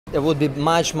It would be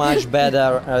much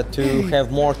better to have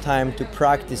more time to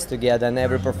practice together, and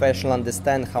every professional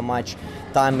understand how much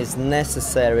time is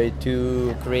necessary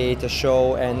to create a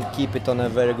show and keep it on a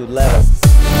very good level.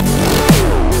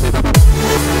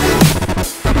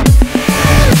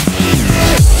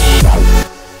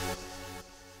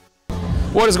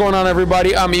 What is going on,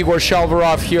 everybody? I'm Egor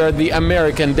Shalvarov here at the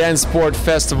American DanceSport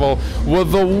Festival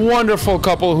with the wonderful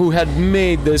couple who had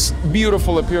made this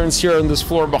beautiful appearance here on this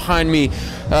floor behind me.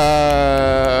 It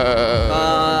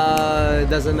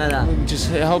doesn't matter. Just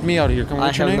help me out here. Come on,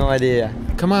 what's your name? I have no idea.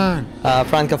 Come on.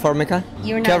 Franka Formica,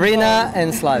 Karina born.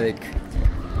 And Slavik.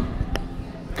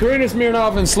 Karina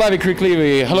Smirnoff and Slavik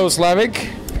Kryklyvyy. Hello, Slavik.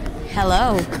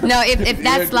 Hello. No, if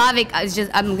that's Slavik,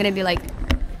 I'm gonna be like.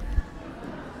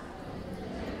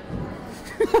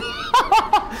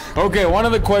 Okay, one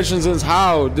of the questions is,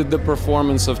 how did the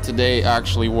performance of today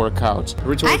actually work out?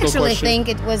 Rhetorical I actually question. think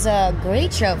it was a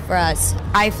great show for us.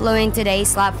 I flew in today,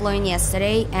 Slav flew in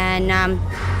yesterday, and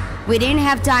we didn't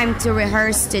have time to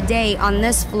rehearse today on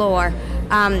this floor.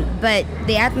 But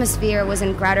the atmosphere was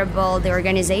incredible. The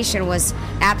organization was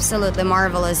absolutely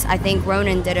marvelous. I think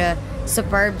Ronan did a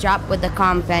superb job with the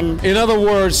comp. And in other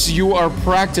words, you are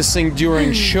practicing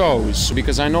during shows,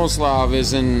 because I know Slav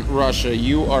is in Russia,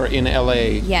 you are in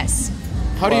LA. yes.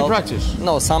 How do you practice?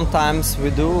 No, sometimes we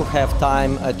do have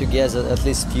time together at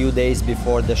least few days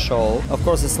before the show. Of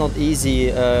course, it's not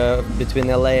easy between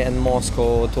LA and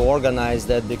Moscow to organize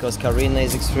that, because Karina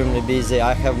is extremely busy.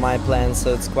 I have my plans,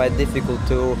 so it's quite difficult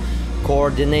to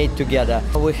coordinate together.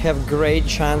 We have great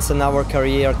chance in our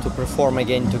career to perform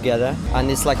again together, and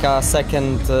it's like a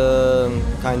second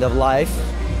kind of life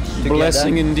together.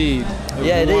 Blessing indeed.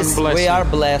 Yeah, it is. Blessing. We are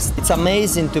blessed. It's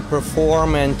amazing to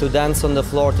perform and to dance on the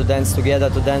floor, to dance together,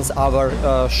 to dance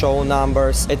our show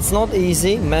numbers. It's not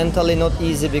easy, mentally not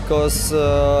easy, because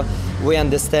we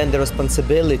understand the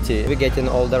responsibility. We're getting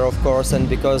older, of course, and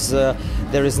because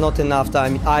there is not enough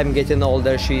time. I'm getting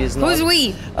older, she is not. Who's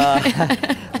we?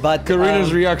 But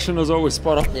Karina's reaction is always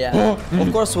spot on. yeah,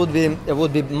 of course, it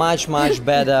would be much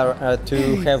better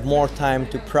to have more time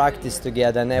to practice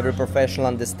together, and every professional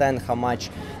understand how much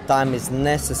time is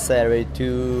necessary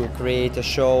to create a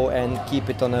show and keep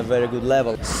it on a very good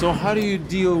level. So how do you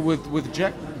deal with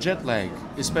jet lag,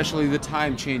 especially the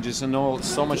time changes and all,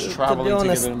 so much traveling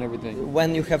honest, together and everything?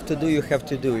 When you have to do, you have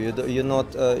to do. You're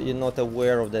not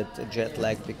aware of that jet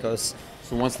lag, because.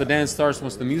 So once the dance starts,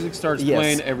 once the music starts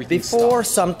playing, everything Before,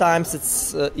 stops. sometimes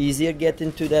it's easier get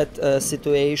into that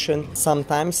situation.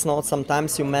 Sometimes not.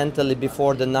 Sometimes you mentally,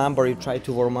 before the number, you try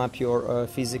to warm up your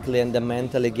physically and then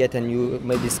mentally get, and you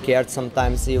may be scared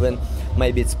sometimes even.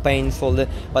 Maybe it's painful.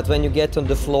 But when you get on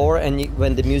the floor and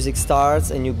when the music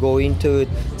starts and you go into it,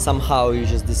 somehow you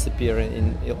just disappear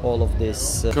in all of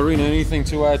this. Karina, anything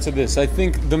to add to this? I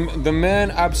think the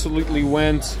man absolutely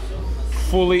went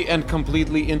fully and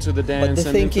completely into the dance. But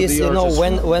the thing is,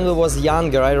 when we was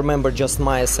younger, I remember just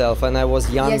myself, and I was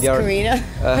younger. Yes,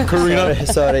 Karina. Karina.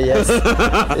 Sorry, yes.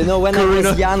 When I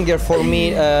was younger, for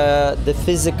me, the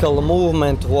physical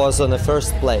movement was on the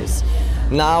first place.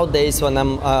 Nowadays, when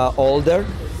I'm older,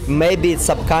 maybe it's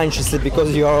subconsciously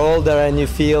because you are older and you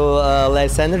feel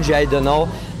less energy, I don't know.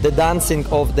 The dancing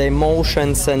of the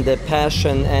emotions and the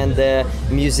passion and the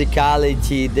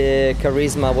musicality, the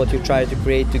charisma, what you try to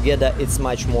create together, it's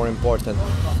much more important.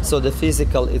 So the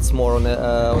physical, it's more on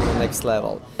the next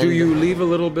level. Do you leave a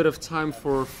little bit of time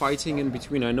for fighting in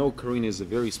between? I know Karina is a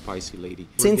very spicy lady.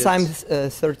 Since I'm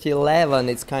 30-11,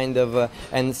 it's kind of,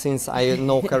 and since I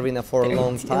know Karina for a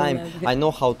long time, I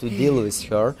know how to deal with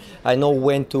her. I know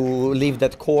when to leave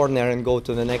that corner and go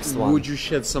to the next one. Would you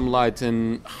shed some light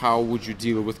on how would you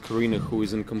deal with Karina, who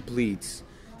is in complete,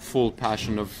 full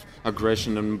passion of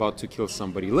aggression and about to kill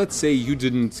somebody? Let's say you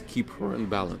didn't keep her in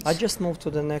balance. I just moved to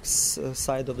the next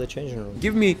side of the changing room.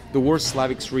 Give me the worst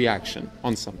Slavik's reaction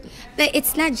on something. But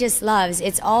it's not just loves.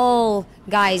 It's all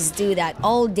guys do that.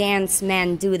 All dance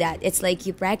men do that. It's like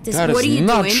you practice. That what is are you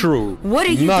not doing? true. What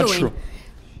are you not doing? True.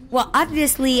 Well,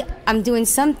 obviously, I'm doing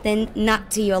something not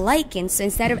to your liking. So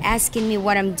instead of asking me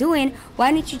what I'm doing,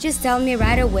 why don't you just tell me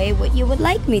right away what you would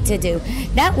like me to do?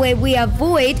 That way, we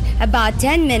avoid about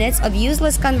 10 minutes of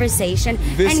useless conversation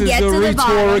This and is get a to the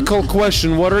bottom. rhetorical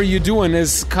question. What are you doing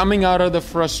is coming out of the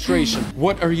frustration.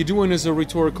 What are you doing is a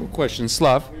rhetorical question.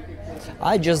 Slav?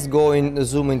 I just go in,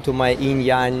 zoom into my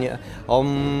yin-yang,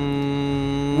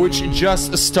 which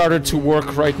just started to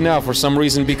work right now for some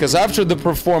reason, because after the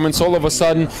performance, all of a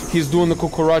sudden, he's doing the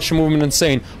kukuracha movement and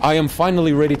saying, I am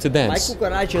finally ready to dance. My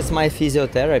kukuracha is my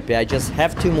physiotherapy. I just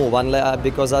have to move,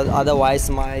 because otherwise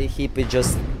my hip is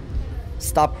just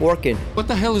stop working. What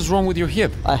the hell is wrong with your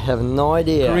hip? I have no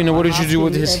idea. Karina, what did you do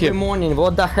with his hip? Every morning,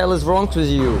 what the hell is wrong with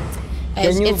you?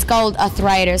 It's called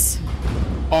arthritis.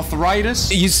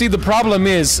 Arthritis? You see, the problem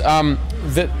is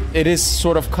that it is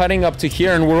sort of cutting up to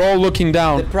here and we're all looking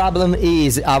down. The problem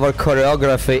is our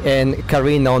choreography and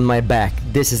Karina on my back.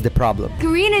 This is the problem.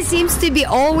 Karina seems to be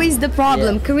always the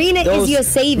problem. Yeah. Karina Those is your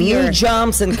savior. New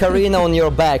jumps and Karina on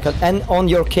your back and on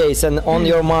your case and on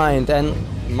your mind and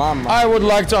mama. I would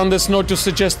like to, on this note, to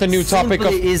suggest a new topic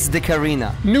of is the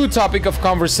Karina. New topic of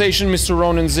conversation, Mr.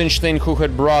 Ronan Zinstein, who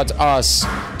had brought us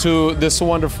to this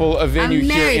wonderful venue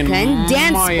here in American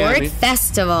Dance Miami. Sport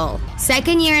Festival.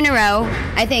 Second year in a row.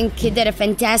 I think he did a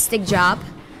fantastic job.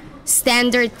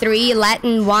 Standard 3,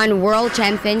 Latin 1, World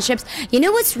Championships. You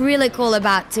know what's really cool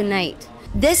about tonight?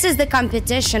 This is the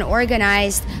competition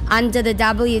organized under the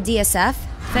WDSF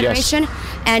Federation, Yes.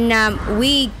 and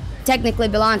we technically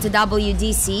belong to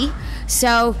WDC.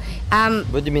 So,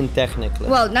 What do you mean technically?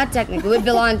 well, not technically. We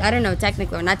belong, I don't know,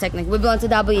 technically or not technically. We belong to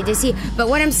WDC. But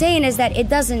what I'm saying is that it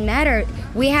doesn't matter.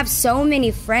 We have so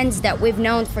many friends that we've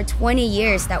known for 20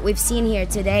 years that we've seen here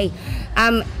today.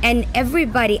 And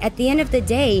everybody, at the end of the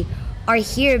day, are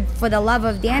here for the love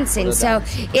of dancing. So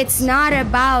it's not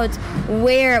about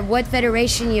what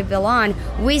federation you belong.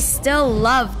 We still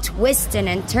love twisting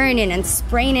and turning and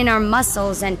spraining our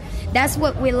muscles, and that's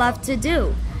what we love to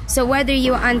do. So whether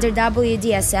you're under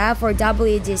WDSF or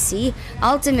WDC,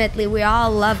 ultimately we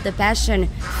all love the passion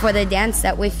for the dance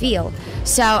that we feel.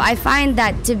 So I find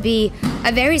that to be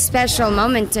a very special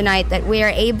moment tonight, that we are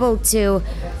able to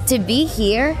be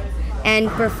here and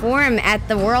perform at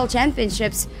the World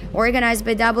Championships organized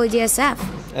by WDSF.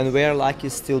 And we're lucky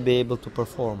still be able to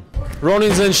perform. Ronan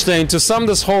Zinstein, to sum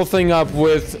this whole thing up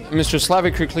with Mr.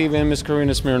 Slavik Kryklyvyy and Ms.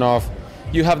 Karina Smirnoff,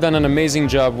 you have done an amazing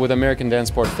job with American Dance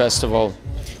Sport Festival.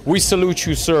 We salute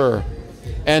you, sir,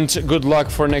 and good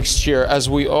luck for next year, as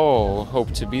we all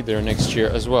hope to be there next year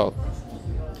as well.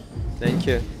 Thank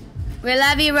you. We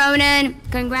love you, Ronan.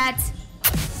 Congrats.